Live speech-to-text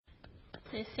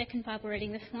The second Bible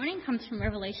reading this morning comes from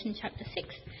Revelation chapter 6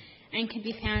 and can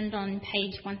be found on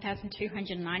page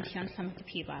 1290 on some of the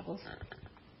Pew Bibles.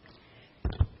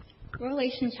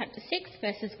 Revelation chapter 6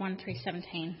 verses 1 through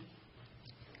 17.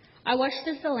 I watched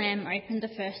as the Lamb opened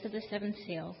the first of the seven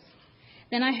seals.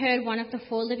 Then I heard one of the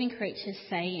four living creatures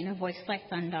say in a voice like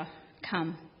thunder,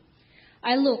 "Come."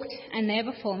 I looked, and there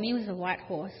before me was a white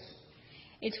horse.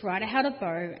 Its rider held a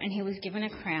bow, and he was given a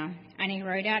crown, and he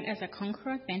rode out as a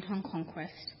conqueror bent on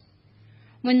conquest.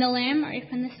 When the Lamb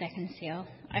opened the second seal,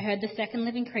 I heard the second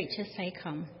living creature say,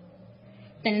 "Come."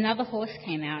 Then another horse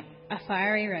came out, a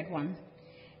fiery red one.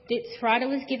 Its rider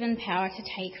was given power to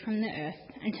take from the earth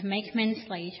and to make men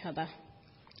slay each other.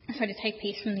 So to take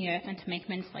peace from the earth and to make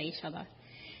men slay each other.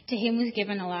 To him was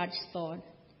given a large sword.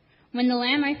 When the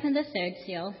Lamb opened the third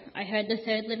seal, I heard the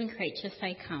third living creature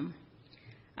say, "Come."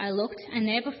 I looked, and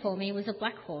there before me was a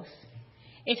black horse.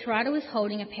 Its rider was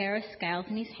holding a pair of scales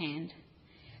in his hand.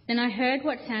 Then I heard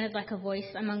what sounded like a voice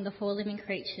among the four living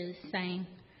creatures, saying,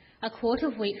 "A quart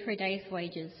of wheat for a day's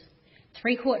wages,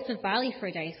 3 quarts of barley for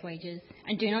a day's wages,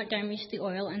 and do not damage the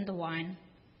oil and the wine."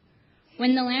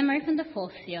 When the Lamb opened the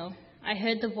fourth seal, I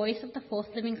heard the voice of the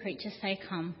fourth living creature say,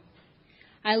 "Come."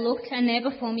 I looked, and there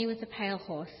before me was a pale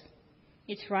horse.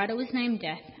 Its rider was named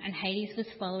Death, and Hades was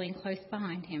following close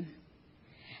behind him.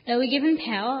 They were given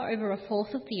power over a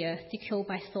fourth of the earth to kill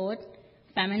by sword,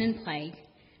 famine and plague,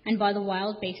 and by the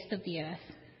wild beasts of the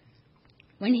earth.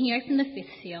 When he opened the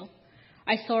fifth seal,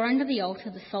 I saw under the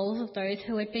altar the souls of those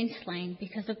who had been slain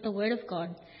because of the word of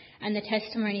God and the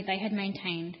testimony they had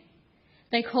maintained.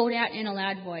 They called out in a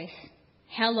loud voice,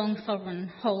 "How long, sovereign,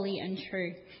 holy and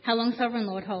true? How long, sovereign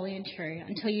Lord, holy and true,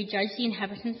 until you judge the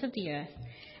inhabitants of the earth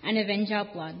and avenge our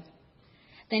blood?"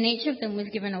 Then each of them was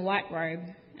given a white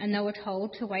robe, and they were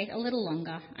told to wait a little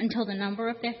longer until the number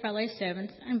of their fellow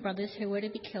servants and brothers who were to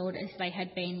be killed as they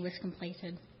had been was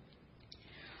completed.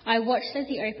 I watched as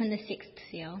he opened the sixth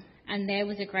seal, and there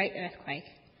was a great earthquake.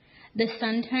 The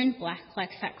sun turned black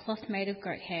like sackcloth made of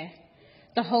goat hair.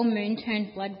 The whole moon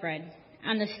turned blood red,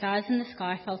 and the stars in the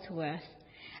sky fell to earth,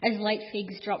 as late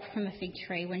figs drop from a fig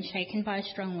tree when shaken by a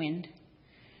strong wind.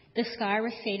 The sky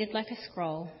receded like a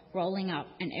scroll, rolling up,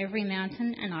 and every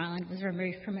mountain and island was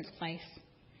removed from its place.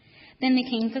 Then the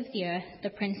kings of the earth, the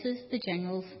princes, the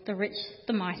generals, the rich,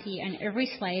 the mighty, and every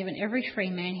slave and every free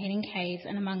man hid in caves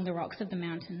and among the rocks of the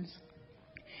mountains.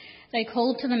 They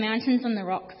called to the mountains and the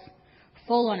rocks,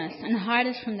 "Fall on us and hide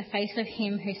us from the face of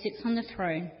him who sits on the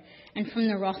throne and from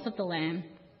the wrath of the Lamb.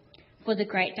 For the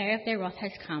great day of their wrath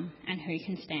has come, and who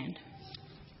can stand?"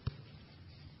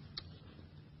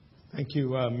 Thank you,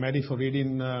 Maddie, for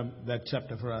reading that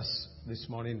chapter for us this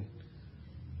morning.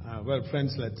 Well,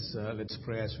 friends, let's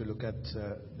pray as we look at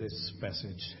this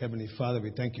passage. Heavenly Father,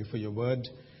 we thank you for your word.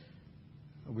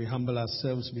 We humble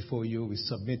ourselves before you. We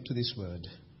submit to this word.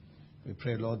 We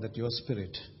pray, Lord, that your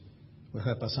Spirit will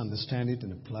help us understand it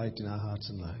and apply it in our hearts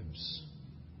and lives.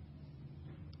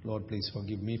 Lord, please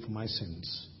forgive me for my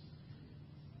sins.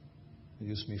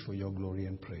 Use me for your glory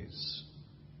and praise.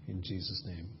 In Jesus'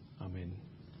 name, amen.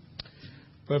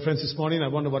 Well, friends, this morning I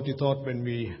wonder what you thought when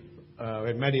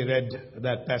Maddie read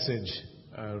that passage,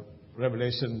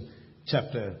 Revelation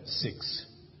chapter 6.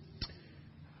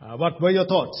 What were your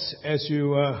thoughts as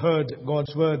you heard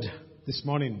God's word this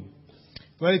morning?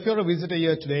 Well, if you're a visitor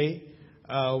here today,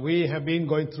 we have been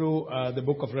going through the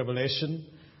book of Revelation,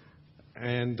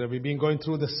 and we've been going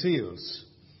through the seals.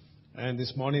 And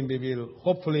this morning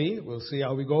we'll see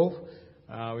how we go.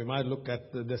 We might look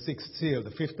at the sixth seal,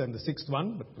 the fifth and the sixth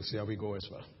one, but we'll see how we go as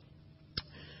well.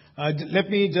 Let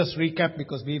me just recap,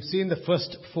 because we've seen the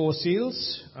first 4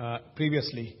 seals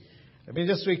previously. Let me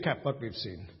just recap what we've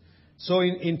seen. So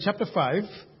in chapter 5,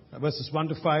 verses 1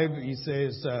 to 5, he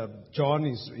says, John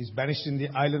is banished in the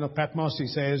island of Patmos. He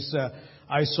says,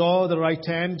 "I saw in the right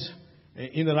hand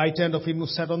of him who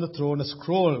sat on the throne, a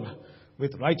scroll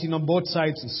with writing on both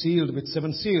sides and sealed with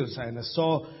 7 seals. And I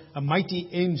saw a mighty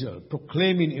angel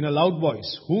proclaiming in a loud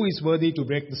voice, 'Who is worthy to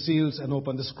break the seals and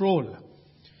open the scroll?'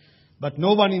 But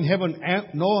no one in heaven,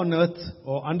 nor on earth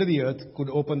or under the earth could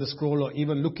open the scroll or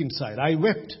even look inside. I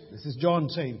wept," this is John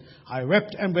saying, "I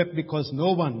wept and wept because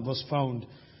no one was found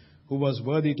who was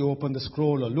worthy to open the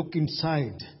scroll or look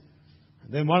inside."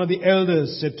 And then one of the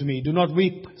elders said to me, "Do not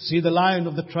weep. See, the Lion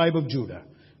of the tribe of Judah,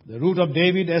 the root of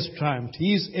David, has triumphed.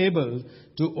 He is able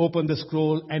to open the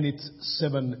scroll and its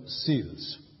 7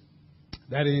 seals."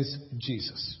 That is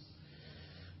Jesus.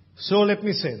 So let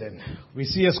me say then, we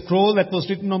see a scroll that was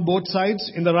written on both sides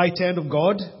in the right hand of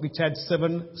God, which had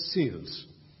 7 seals.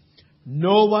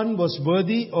 No one was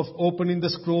worthy of opening the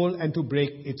scroll and to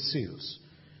break its seals.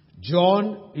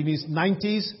 John, in his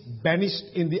 90s, banished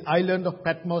in the island of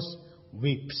Patmos,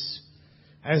 weeps.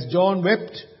 As John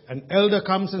wept, an elder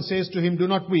comes and says to him, "Do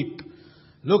not weep.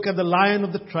 Look at the Lion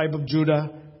of the tribe of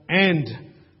Judah." And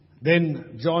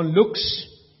then John looks.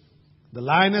 The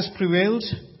Lion has prevailed.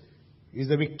 He is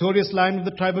the victorious Lion of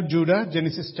the tribe of Judah,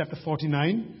 Genesis chapter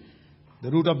 49.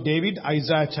 The root of David,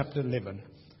 Isaiah chapter 11.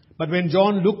 But when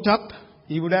John looked up,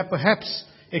 he would have perhaps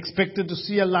expected to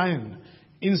see a lion.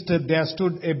 Instead, there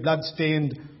stood a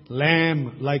blood-stained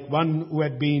lamb, like one who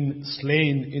had been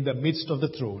slain in the midst of the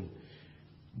throne.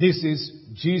 This is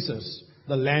Jesus,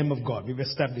 the Lamb of God. We've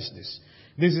established this.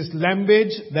 This is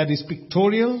language that is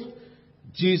pictorial.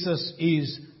 Jesus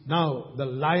is now the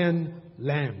lion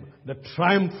lamb, the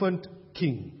triumphant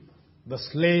king, the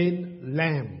slain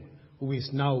lamb who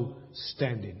is now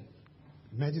standing.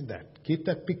 Imagine that. Keep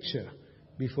that picture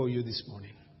before you this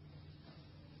morning.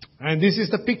 And this is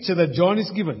the picture that John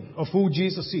is given of who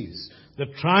Jesus is. The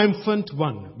triumphant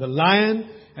one, the lion,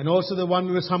 and also the one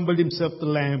who has humbled himself, the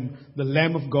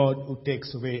Lamb of God who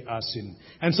takes away our sin.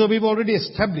 And so we've already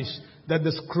established that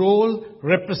the scroll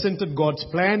represented God's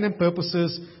plan and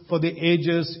purposes for the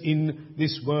ages in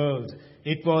this world.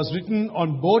 It was written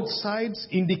on both sides,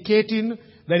 indicating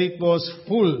that it was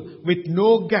full with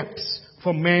no gaps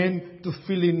for man to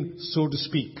fill in, so to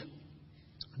speak.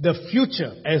 The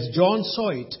future, as John saw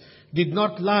it, did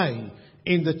not lie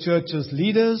in the church's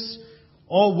leaders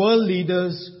or world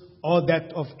leaders or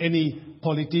that of any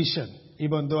politician.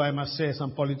 Even though I must say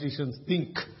some politicians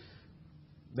think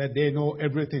that they know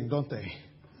everything, don't they?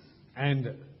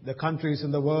 And the countries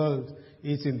in the world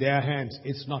is in their hands.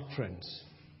 It's not, friends.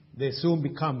 They soon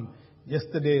become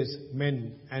yesterday's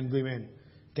men and women.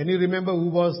 Can you remember who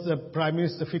was the Prime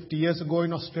Minister 50 years ago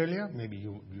in Australia? Maybe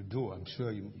you do. I'm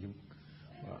sure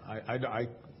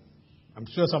I'm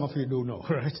sure some of you do know,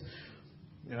 right?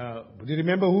 Do you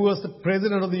remember who was the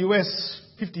President of the US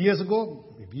 50 years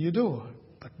ago? Maybe you do.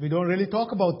 But we don't really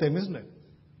talk about them, isn't it?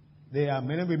 They are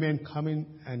men and women coming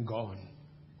and gone.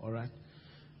 All right?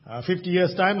 50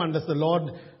 years' time, unless the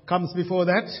Lord comes before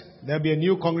that, there'll be a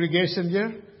new congregation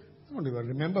here. I don't even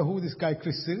remember who this guy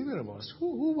Chris Silver was.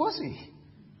 Who was he?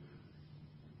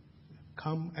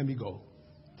 Come and we go.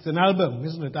 It's an album,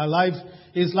 isn't it? Our life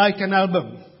is like an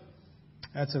album.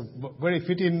 That's a very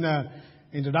fitting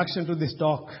introduction to this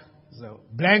talk. It's a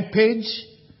blank page,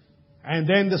 and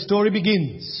then the story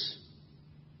begins.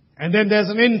 And then there's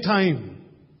an end time.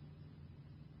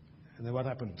 And then what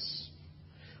happens?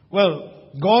 Well,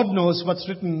 God knows what's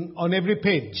written on every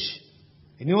page.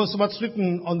 He knows what's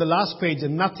written on the last page,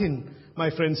 and nothing, my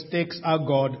friends, takes our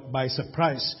God by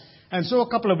surprise. And so a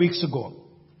couple of weeks ago,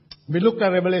 we looked at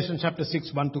Revelation chapter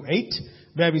 6, 1-8,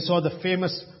 where we saw the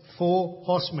famous 4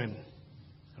 horsemen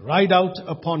ride out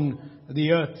upon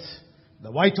the earth.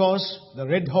 The white horse, the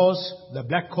red horse, the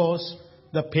black horse,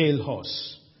 the pale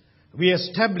horse. We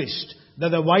established that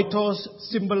the white horse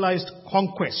symbolized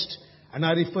conquest, and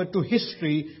I referred to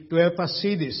history to help us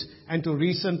see this and to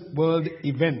recent world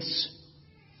events.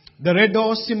 The red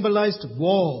horse symbolized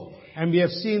war, and we have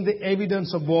seen the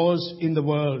evidence of wars in the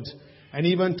world. And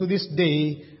even to this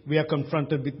day, we are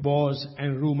confronted with wars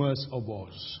and rumors of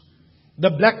wars. The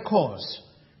black horse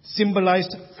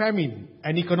symbolized famine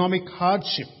and economic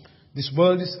hardship. This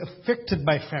world is affected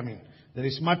by famine. There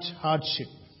is much hardship.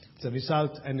 It's a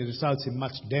result, and it results in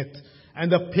much death.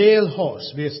 And the pale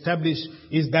horse, we established,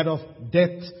 is that of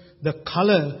death. The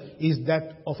color is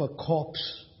that of a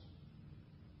corpse.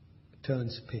 It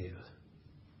turns pale,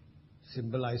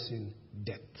 symbolizing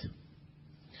death.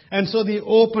 And so the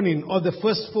opening of the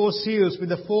first 4 seals with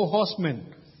the 4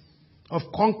 horsemen of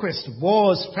conquest,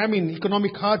 wars, famine,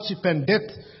 economic hardship, and death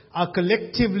are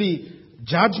collectively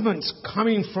judgments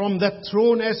coming from that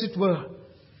throne, as it were,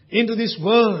 into this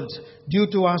world due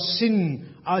to our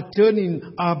sin, our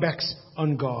turning our backs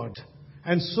on God.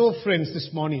 And so, friends, this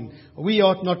morning, we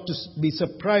ought not to be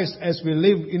surprised as we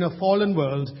live in a fallen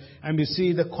world and we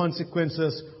see the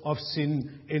consequences of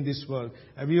sin in this world.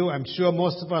 I'm sure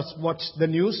most of us watch the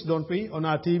news, don't we, on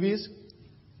our TVs?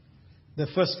 The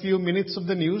first few minutes of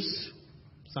the news,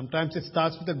 sometimes it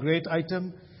starts with a great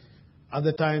item,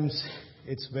 other times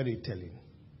it's very telling.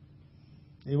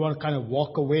 You want to kind of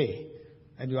walk away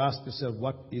and you ask yourself,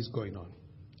 what is going on?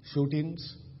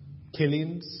 Shootings,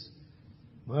 killings,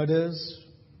 murders,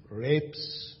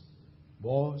 rapes,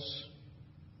 wars,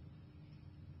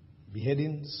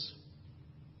 beheadings.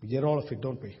 We get all of it,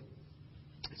 don't we?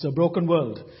 It's a broken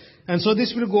world. And so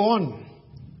this will go on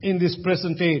in this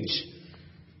present age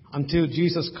until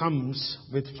Jesus comes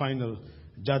with final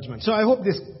judgment. So I hope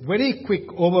this very quick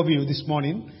overview this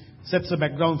morning Sets the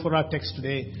background for our text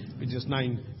today, which is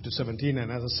 9 to 17.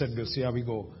 And as I said, we'll see how we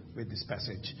go with this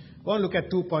passage. I want to look at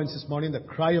 2 points this morning: the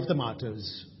cry of the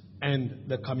martyrs and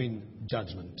the coming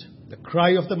judgment. The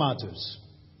cry of the martyrs.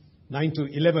 9 to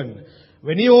 11.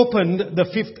 When he opened the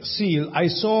fifth seal, I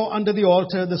saw under the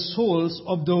altar the souls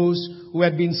of those who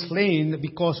had been slain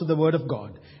because of the word of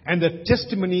God and the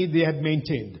testimony they had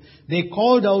maintained. They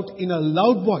called out in a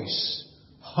loud voice,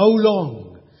 "How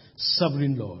long,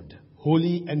 sovereign Lord,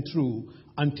 holy and true,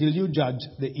 until you judge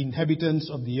the inhabitants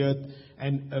of the earth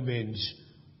and avenge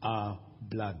our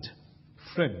blood?"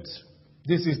 Friends,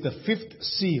 this is the fifth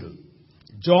seal.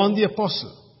 John the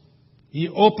Apostle, he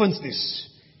opens this.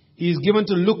 He is given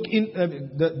to look in,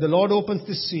 the Lord opens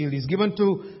this seal. He is given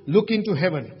to look into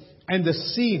heaven. And the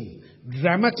scene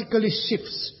dramatically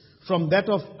shifts from that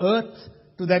of earth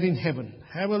to that in heaven.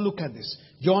 Have a look at this.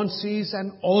 John sees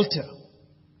an altar.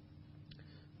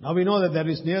 Now we know that there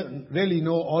is really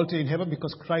no altar in heaven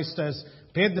because Christ has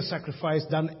paid the sacrifice,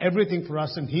 done everything for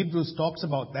us, and Hebrews talks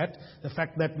about that. The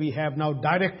fact that we have now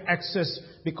direct access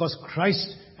because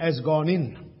Christ has gone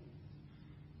in.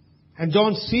 And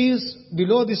John sees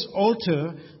below this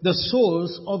altar the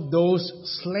souls of those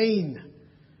slain,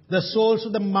 the souls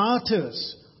of the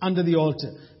martyrs under the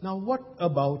altar. Now what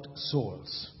about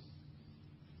souls?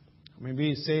 I mean,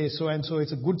 we say so and so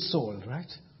is a good soul,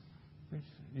 right?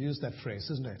 We use that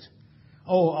phrase, isn't it?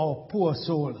 Oh, our poor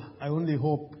soul. I only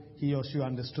hope he or she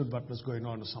understood what was going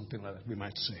on, or something like that, we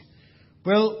might say.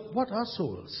 Well, what are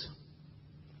souls?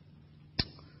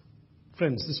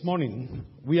 Friends, this morning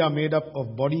we are made up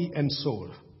of body and soul,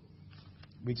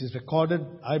 which is recorded,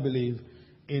 I believe,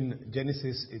 in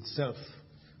Genesis itself,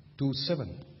 2:7.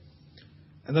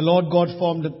 And the Lord God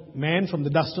formed man from the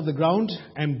dust of the ground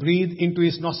and breathed into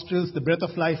his nostrils the breath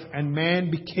of life, and man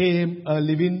became a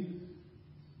living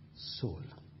soul.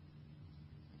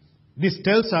 This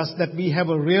tells us that we have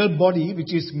a real body,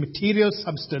 which is material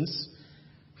substance,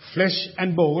 flesh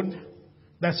and bone,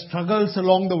 that struggles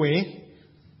along the way,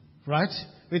 right?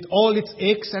 With all its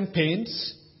aches and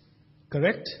pains.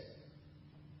 Correct?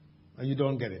 You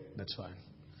don't get it. That's fine.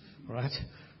 Right?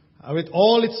 With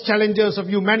all its challenges of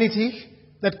humanity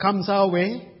that comes our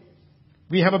way.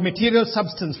 We have a material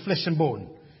substance, flesh and bone.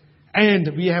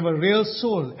 And we have a real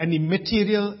soul, an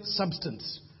immaterial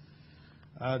substance.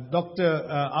 Dr.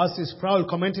 R.C. Sproul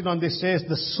commented on this, says,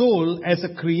 the soul as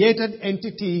a created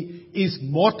entity is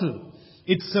mortal.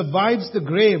 It survives the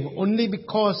grave only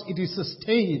because it is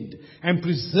sustained and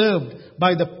preserved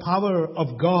by the power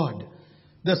of God.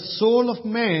 The soul of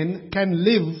man can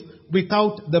live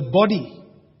without the body.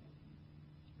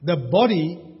 The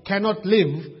body cannot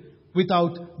live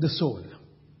without the soul.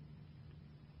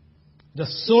 The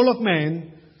soul of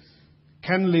man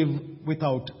can live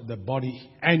without the body.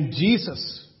 And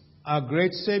Jesus, our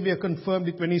great Savior, confirmed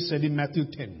it when he said in Matthew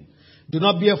 10, "Do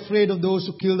not be afraid of those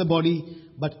who kill the body,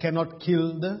 but cannot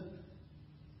kill the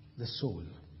soul.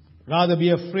 Rather be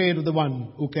afraid of the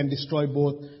one who can destroy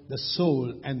both the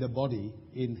soul and the body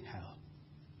in hell."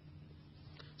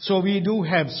 So we do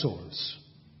have souls.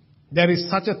 There is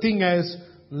such a thing as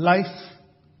life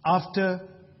after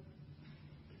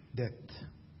death.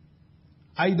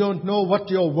 I don't know what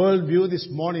your worldview this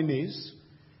morning is.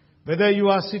 Whether you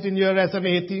are sitting here as an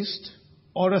atheist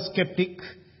or a skeptic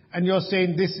and you're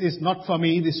saying this is not for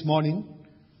me this morning.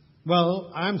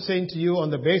 Well, I'm saying to you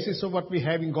on the basis of what we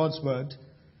have in God's Word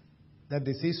that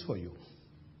this is for you.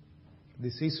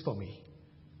 This is for me.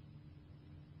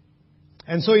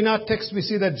 And so in our text we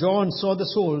see that John saw the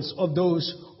souls of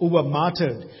those who were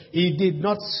martyred. He did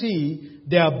not see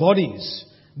their bodies.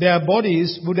 Their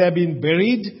bodies would have been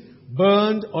buried,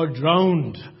 burned or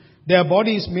drowned. Their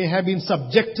bodies may have been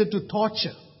subjected to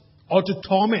torture or to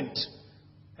torment,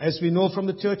 as we know from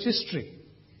the church history.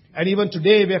 And even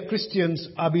today where Christians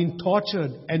are being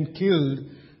tortured and killed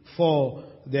for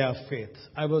their faith.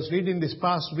 I was reading this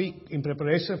past week in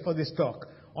preparation for this talk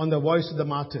on the Voice of the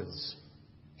Martyrs.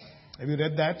 Have you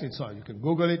read that? It's all. You can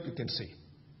Google it, you can see.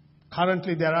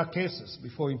 Currently there are cases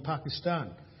before in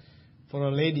Pakistan for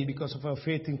a lady because of her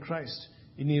faith in Christ.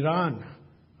 In Iran,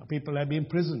 people have been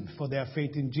imprisoned for their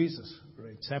faith in Jesus.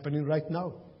 It's happening right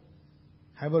now.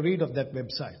 Have a read of that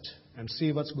website and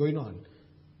see what's going on.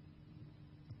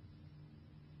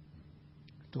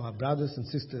 To our brothers and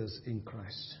sisters in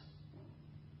Christ.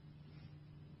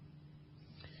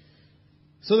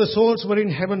 So the souls were in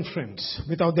heaven, friends,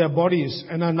 without their bodies,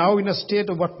 and are now in a state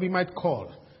of what we might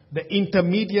call the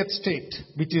intermediate state,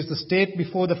 which is the state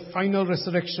before the final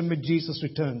resurrection when Jesus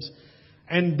returns.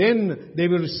 And then they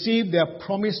will receive their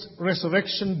promised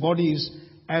resurrection bodies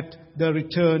at the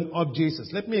return of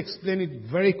Jesus. Let me explain it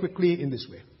very quickly in this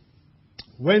way.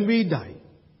 When we die,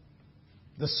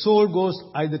 the soul goes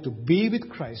either to be with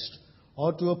Christ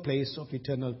or to a place of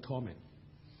eternal torment.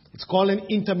 It's called an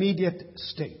intermediate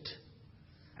state.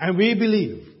 And we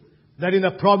believe that in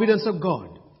the providence of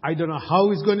God, I don't know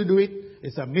how He's going to do it.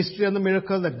 It's a mystery and a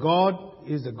miracle that God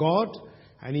is the God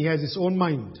and He has His own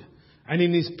mind. And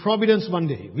in His providence one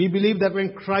day, we believe that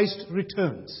when Christ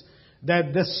returns,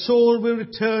 that the soul will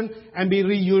return and be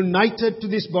reunited to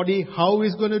this body. How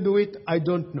He's going to do it, I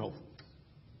don't know.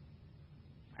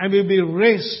 And will be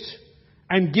raised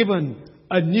and given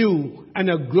a new and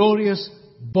a glorious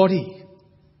body.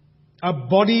 A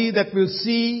body that will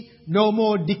see no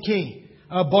more decay.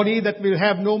 A body that will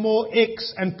have no more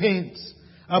aches and pains.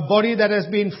 A body that has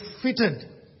been fitted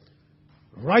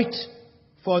right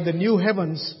for the new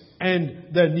heavens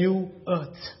and the new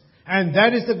earth. And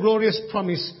that is the glorious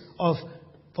promise of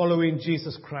following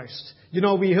Jesus Christ. You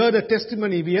know, we heard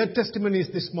testimonies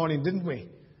this morning, didn't we?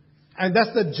 And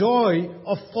that's the joy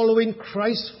of following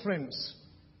Christ, friends.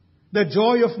 The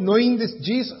joy of knowing this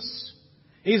Jesus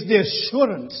is the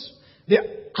assurance, the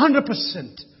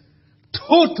 100%,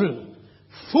 total,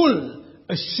 full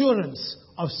assurance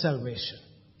of salvation.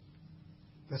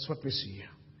 That's what we see here.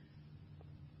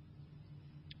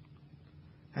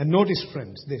 And notice,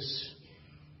 friends, this,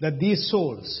 that these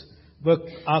souls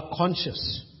are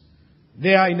conscious.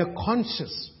 They are in a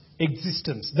conscious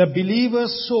existence. The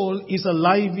believer's soul is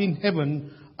alive in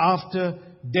heaven after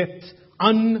death,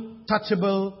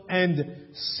 untouchable and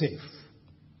safe.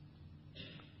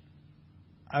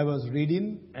 I was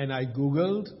reading and I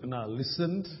Googled and I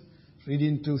listened,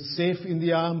 reading to Safe in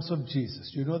the Arms of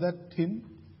Jesus. You know that hymn?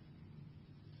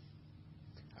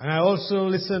 And I also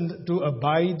listened to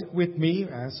Abide with Me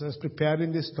as I was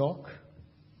preparing this talk.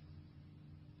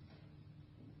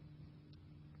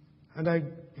 And I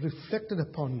reflected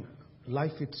upon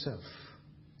life itself.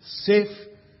 Safe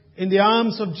in the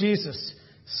arms of Jesus.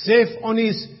 Safe on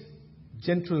His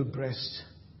gentle breast.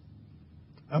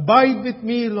 Abide with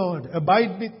me, Lord.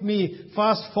 Abide with me.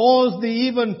 Fast falls the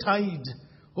eventide.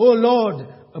 Oh Lord,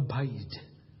 abide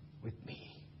with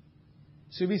me.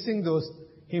 So we sing those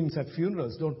hymns at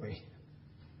funerals, don't we?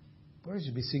 Why should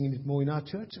we be singing it more in our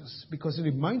churches? Because it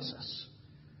reminds us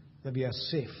that we are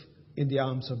safe in the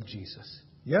arms of Jesus.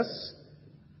 Yes?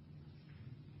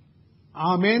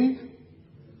 Amen?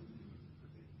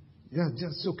 Yeah,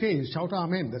 just okay. Shout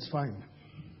Amen. That's fine.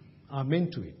 Amen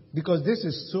to it. Because this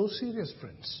is so serious,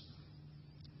 friends.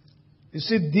 You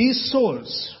see, these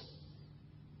souls,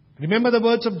 remember the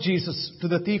words of Jesus to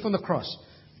the thief on the cross.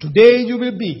 Today you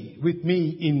will be with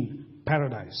me in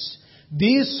paradise.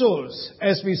 These souls,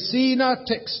 as we see in our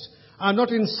text, are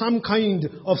not in some kind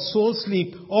of soul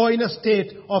sleep or in a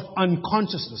state of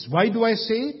unconsciousness. Why do I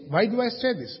say it? Why do I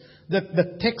say this? That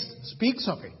the text speaks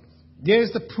of it. There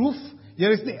is the proof.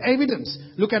 There is the evidence.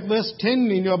 Look at verse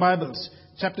 10 in your Bibles.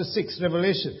 Chapter 6,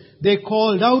 Revelation. They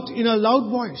called out in a loud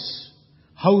voice,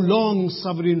 "How long,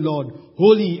 sovereign Lord,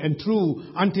 holy and true,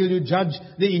 until you judge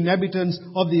the inhabitants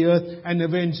of the earth and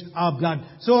avenge our blood?"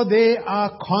 So they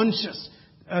are conscious.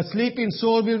 A sleeping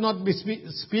soul will not be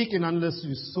speaking unless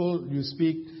you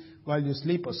speak while you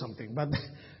sleep or something. But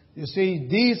you see,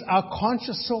 these are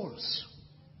conscious souls.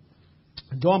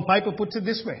 John Piper puts it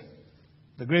this way,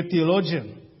 the great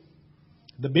theologian.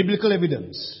 The biblical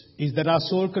evidence is that our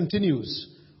soul continues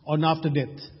on after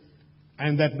death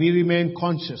and that we remain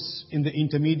conscious in the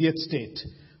intermediate state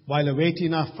while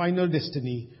awaiting our final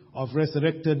destiny of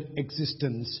resurrected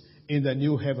existence in the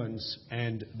new heavens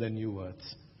and the new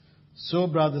earth. So,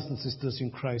 brothers and sisters in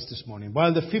Christ this morning,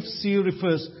 while the fifth seal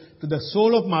refers to the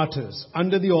soul of martyrs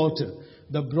under the altar,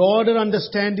 the broader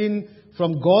understanding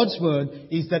from God's word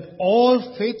is that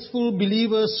all faithful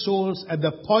believers' souls at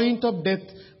the point of death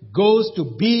goes to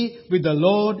be with the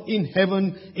Lord in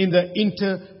heaven in the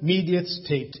intermediate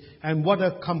state. And what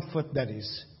a comfort that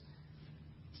is.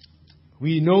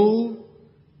 We know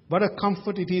what a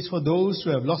comfort it is for those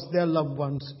who have lost their loved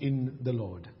ones in the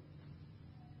Lord.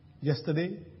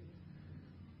 Yesterday,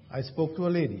 I spoke to a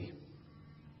lady.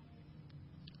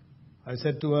 I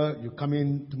said to her, "You come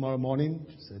in tomorrow morning?"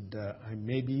 She said, "I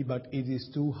may be, but it is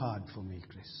too hard for me,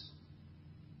 Chris.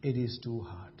 It is too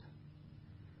hard.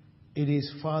 It is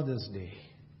Father's Day.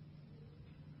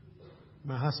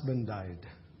 My husband died.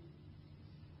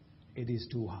 It is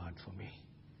too hard for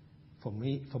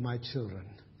me, for my children.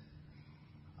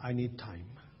 I need time.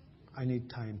 I need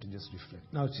time to just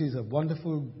reflect." Now, she's a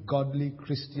wonderful, godly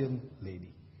Christian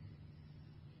lady.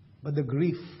 But the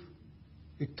grief,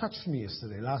 it touched me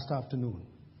yesterday, last afternoon.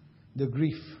 The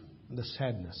grief and the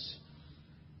sadness.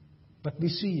 But we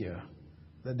see here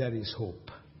that there is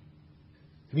hope.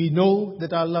 We know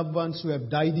that our loved ones who have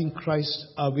died in Christ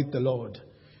are with the Lord.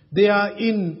 They are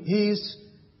in His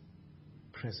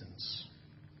presence.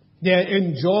 Their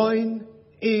enjoying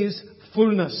is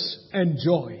fullness and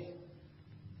joy.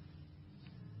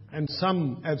 And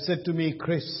some have said to me,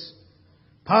 Chris,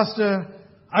 Pastor,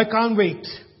 I can't wait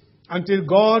until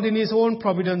God in His own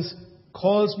providence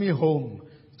calls me home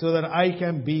so that I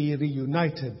can be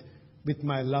reunited with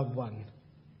my loved one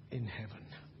in heaven.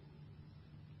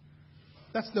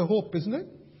 That's the hope, isn't it?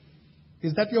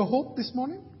 Is that your hope this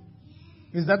morning?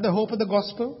 Is that the hope of the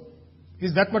gospel?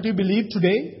 Is that what you believe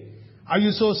today? Are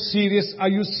you so serious? Are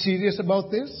you serious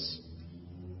about this?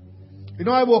 You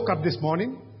know, I woke up this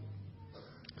morning.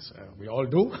 So we all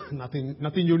do. Nothing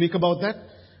unique about that.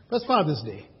 It was Father's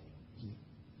Day.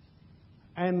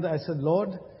 And I said, Lord,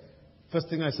 first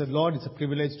thing I said, Lord, it's a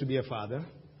privilege to be a father.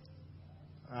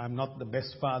 I'm not the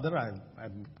best father.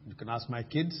 You can ask my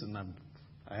kids, and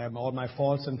I have all my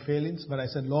faults and failings. But I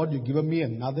said, Lord, you've given me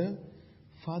another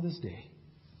Father's Day.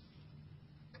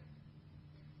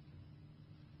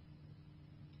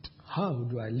 How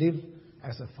do I live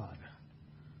as a father?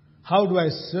 How do I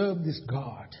serve this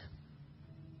God?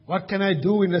 What can I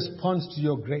do in response to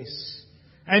your grace?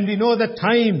 And we know that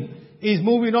time is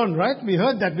moving on, right? We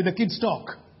heard that with the kids'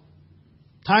 talk.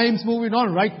 Time's moving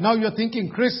on. Right now you're thinking,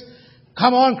 Chris,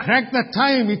 come on, crank that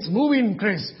time. It's moving,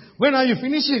 Chris. When are you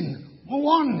finishing? Move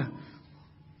on.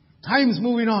 Time's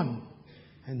moving on.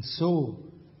 And so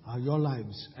are your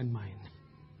lives and mine.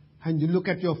 And you look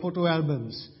at your photo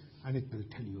albums and it will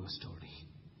tell you a story.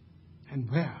 And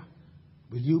where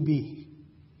will you be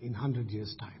in 100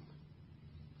 years' time?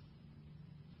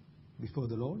 Before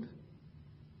the Lord?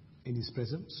 In His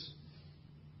presence?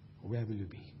 Where will you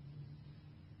be?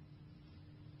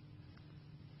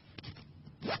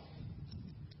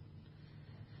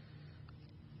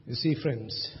 You see,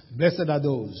 friends, blessed are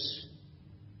those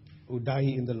who die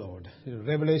in the Lord.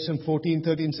 Revelation 14:13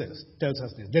 tells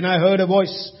us this. Then I heard a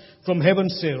voice from heaven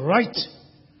say, write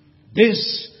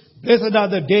this, blessed are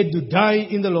the dead who die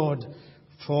in the Lord,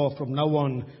 for from now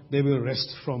on they will rest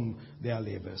from their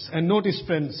labors. And notice,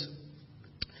 friends,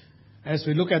 as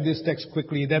we look at this text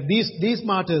quickly, that these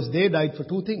martyrs, they died for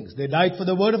two things. They died for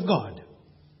the word of God,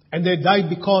 and they died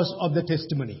because of the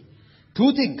testimony.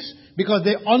 Two things. Because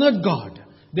they honored God.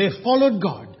 They followed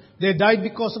God. They died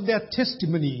because of their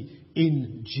testimony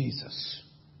in Jesus.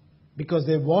 Because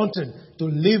they wanted to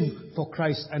live for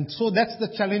Christ. And so that's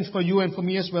the challenge for you and for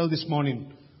me as well this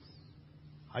morning.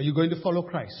 Are you going to follow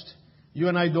Christ? You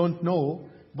and I don't know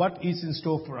what is in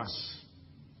store for us.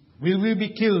 Will we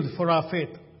be killed for our faith?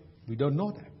 We don't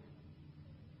know that.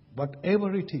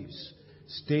 Whatever it is,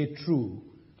 stay true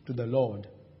to the Lord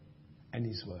and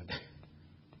His word.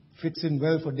 Fits in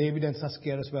well for David and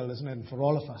Saskia as well, isn't it? And for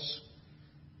all of us.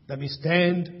 That we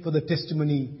stand for the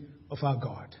testimony of our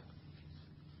God.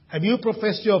 Have you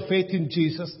professed your faith in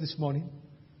Jesus this morning?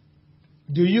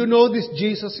 Do you know this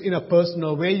Jesus in a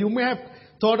personal way? You may have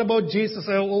thought about Jesus,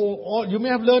 or you may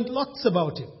have learned lots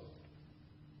about Him.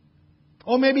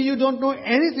 Or maybe you don't know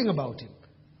anything about Him.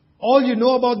 All you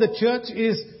know about the church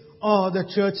is,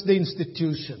 the church, the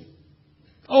institution.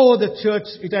 The church,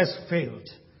 it has failed.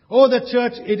 The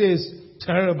church, it is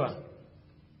terrible.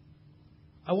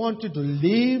 I want you to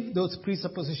leave those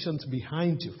presuppositions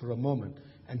behind you for a moment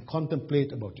and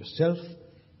contemplate about yourself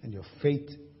and your faith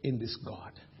in this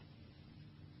God.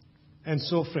 And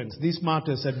so, friends, these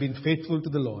martyrs have been faithful to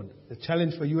the Lord. The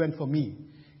challenge for you and for me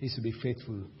is to be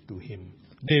faithful to Him.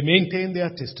 They maintained their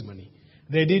testimony.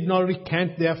 They did not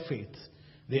recant their faith.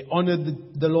 They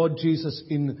honored the Lord Jesus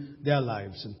in their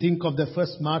lives. And think of the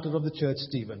first martyr of the church,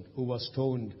 Stephen, who was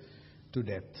stoned to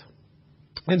death.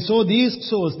 And so these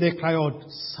souls, they cry out,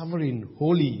 sovereign,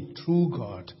 holy, true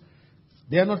God.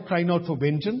 They are not crying out for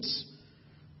vengeance.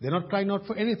 They're not crying out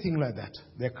for anything like that.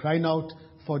 They're crying out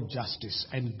for justice.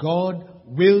 And God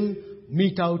will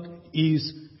mete out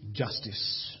His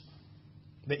justice.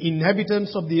 The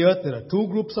inhabitants of the earth, there are two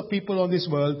groups of people on this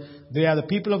world. They are the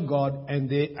people of God and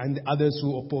the others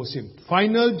who oppose Him.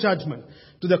 Final judgment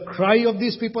to the cry of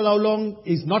these people, how long,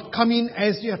 is not coming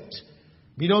as yet.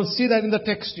 We don't see that in the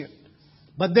text yet.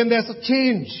 But then there's a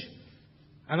change.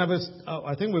 And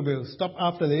I think we will stop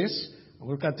after this.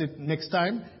 We'll look at it next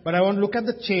time. But I want to look at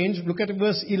the change. Look at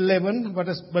verse 11.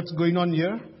 What's going on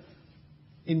here?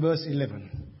 In verse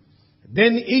 11.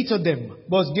 Then each of them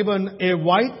was given a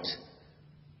white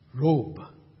robe.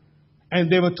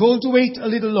 And they were told to wait a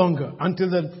little longer until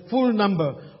the full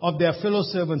number of their fellow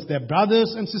servants, their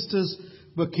brothers and sisters,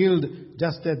 were killed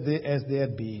just as they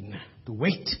had been. To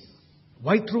wait.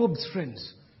 White robes,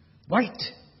 friends. White.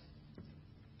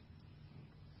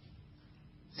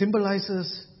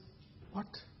 Symbolizes what?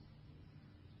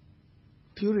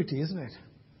 Purity, isn't it?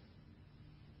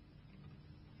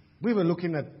 We were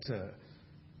looking at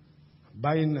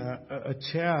buying a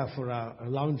chair for a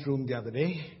lounge room the other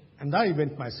day. And I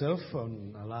went myself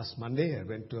on last Monday. I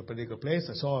went to a particular place.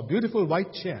 I saw a beautiful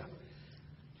white chair.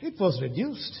 It was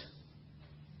reduced.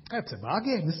 That's a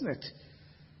bargain, isn't it?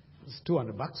 It's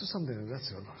 $200 or something.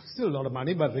 That's still a lot of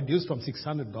money, but reduced from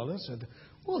 $600. And,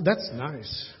 oh, that's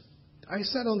nice. I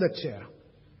sat on that chair.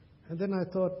 And then I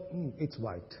thought, it's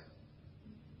white.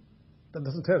 That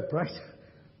doesn't help, right?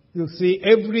 You'll see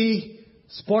every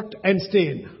spot and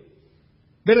stain.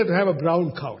 Better to have a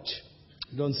brown couch.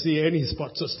 You don't see any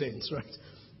spots or stains, right?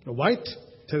 A white,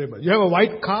 terrible. You have a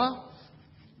white car,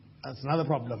 that's another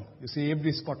problem. You see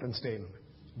every spot and stain.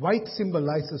 White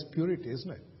symbolizes purity,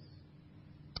 isn't it?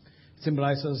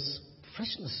 Symbolizes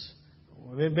freshness.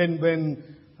 When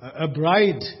a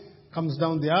bride comes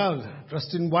down the aisle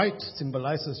dressed in white,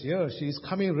 symbolizes here she's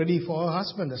coming ready for her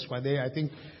husband. That's why they, I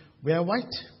think, wear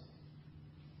white.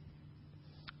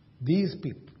 These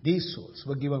people, these souls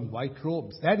were given white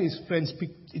robes. That is, friends,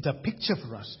 it's a picture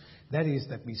for us. That is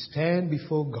that we stand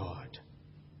before God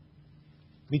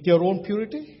with your own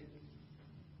purity.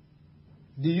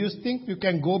 Do you think you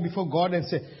can go before God and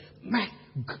say,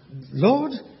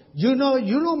 Lord, you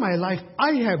know my life.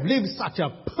 I have lived such a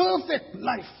perfect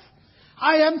life.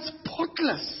 I am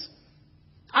spotless.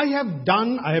 I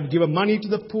have given money to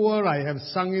the poor, I have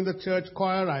sung in the church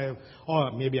choir,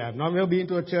 or maybe I have not been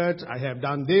to a church, I have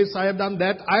done this, I have done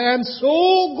that, I am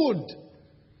so good.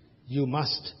 You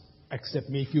must accept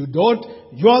me. If you don't,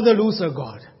 you are the loser,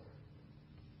 God.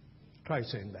 Try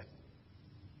saying that.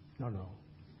 No.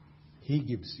 He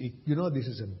gives. This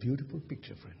is a beautiful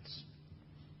picture, friends.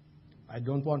 I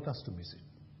don't want us to miss it.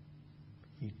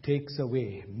 He takes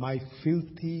away my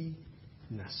filthiness,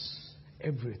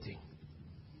 everything.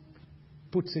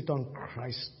 Puts it on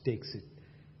Christ, takes it,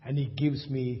 and He gives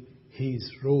me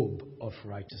His robe of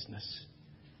righteousness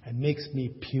and makes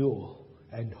me pure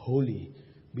and holy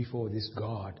before this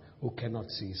God who cannot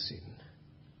see sin.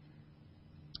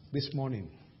 This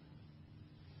morning,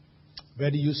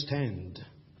 where do you stand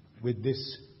with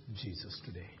this Jesus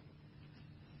today?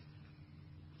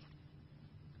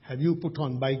 Have you put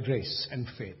on by grace and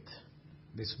faith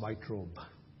this white robe?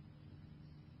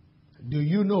 Do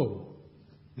you know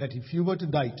that if you were to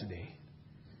die today,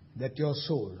 that your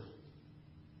soul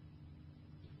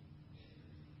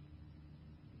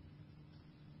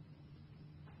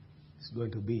is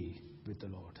going to be with the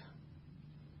Lord?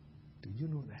 Do you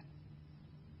know that?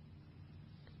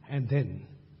 And then,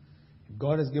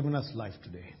 God has given us life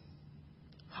today.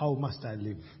 How must I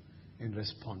live in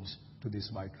response to this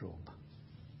white robe?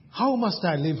 How must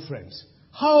I live, friends?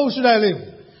 How should I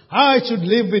live? I should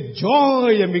live with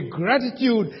joy and with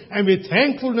gratitude and with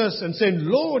thankfulness and saying,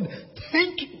 Lord,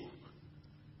 thank you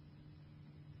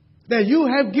that you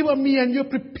have given me and you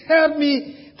prepared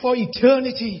me for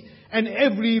eternity. And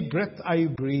every breath I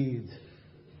breathe,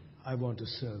 I want to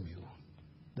serve you.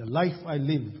 The life I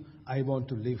live, I want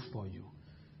to live for you.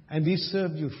 And we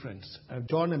serve you, friends.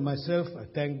 John and myself, I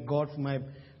thank God for my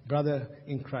brother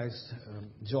in Christ,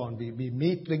 John. We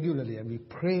meet regularly and we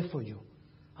pray for you.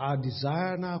 Our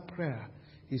desire and our prayer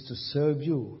is to serve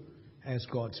you as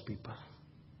God's people.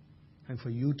 And for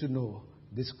you to know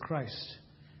this Christ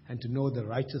and to know the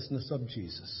righteousness of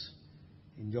Jesus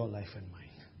in your life and mine.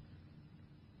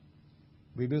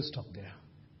 We will stop there.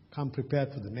 Come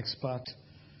prepared for the next part.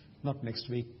 Not next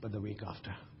week, but the week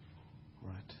after. All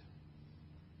right.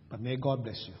 But may God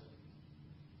bless you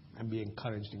and be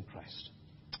encouraged in Christ.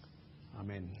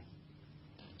 Amen.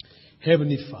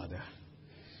 Heavenly Father,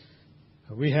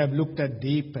 we have looked at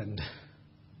deep and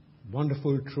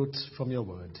wonderful truths from your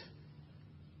word.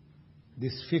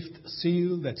 This fifth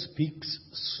seal that speaks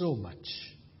so much.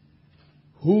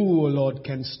 Who, O Lord,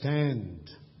 can stand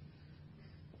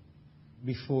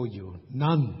before you?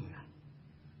 None.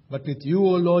 But with you,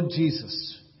 O Lord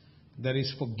Jesus, there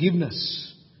is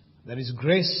forgiveness, there is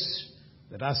grace,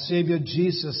 that our Savior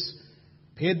Jesus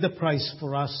paid the price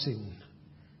for our sin,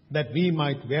 that we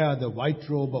might wear the white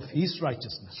robe of His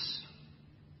righteousness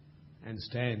and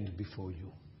stand before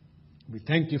you. We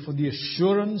thank you for the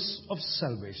assurance of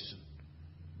salvation.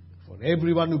 For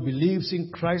everyone who believes in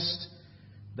Christ,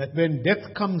 that when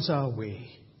death comes our way,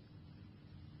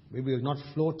 we will not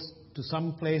float to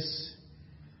some place,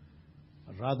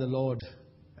 but rather, Lord,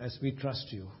 as we trust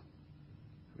you,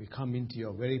 we come into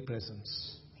your very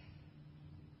presence.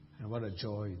 And what a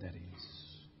joy that is.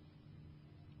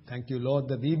 Thank you, Lord,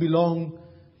 that we belong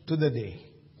to the day,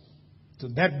 to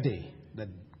that day, that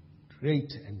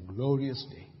great and glorious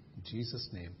day. In Jesus'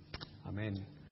 name, amen.